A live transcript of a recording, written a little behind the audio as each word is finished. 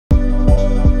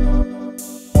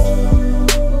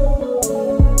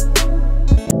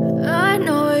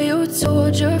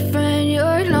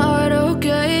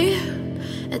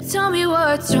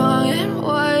what's wrong and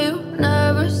why you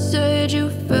never said you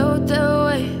felt that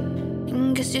way.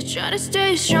 And guess you're trying to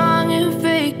stay strong and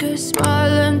fake a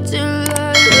smile until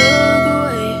I look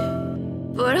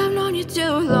away. But I've known you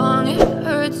too long, it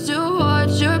hurts to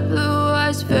watch your blue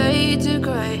eyes fade to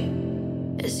gray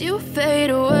as you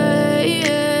fade away,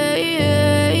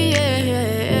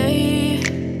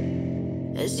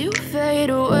 as you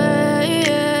fade away.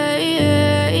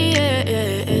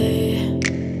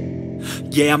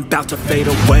 Yeah, I'm about to fade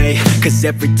away, cause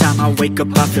every time I wake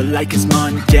up I feel like it's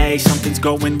Monday. Something's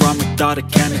going wrong with all the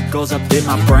chemicals up in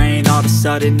my brain. All of a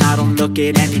sudden I don't look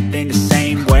at anything the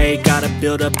same way. Got a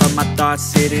buildup of my thoughts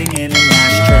sitting in an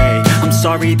ashtray. I'm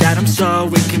sorry that I'm so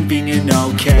inconvenient,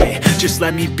 okay. Just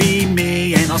let me be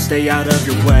me and I'll stay out of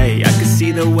your way. I can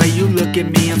see the way you look at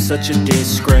me, I'm such a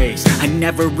disgrace. I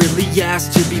never really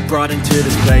asked to be brought into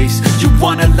this place. You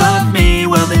wanna love me?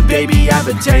 Well then baby I have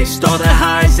a taste. All the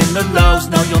highs and the lows,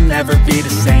 no you'll never be the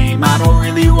same. I don't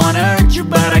really wanna hurt you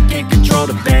but I can't control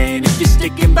the pain. If you're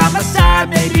sticking by my side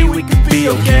maybe we could be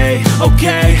okay.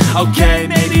 Okay,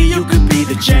 maybe you could be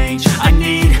the change I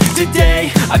need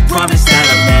today. I promise that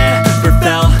I've never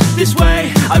felt this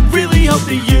way. I really hope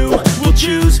that you will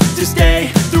choose to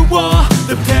stay through all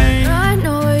the pain. I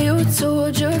know you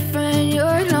told your friend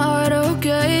you're not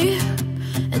okay,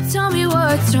 and tell me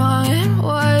what's wrong and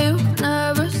why you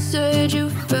never said you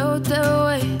felt that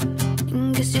way.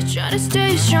 And guess you're trying to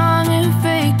stay strong and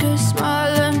fake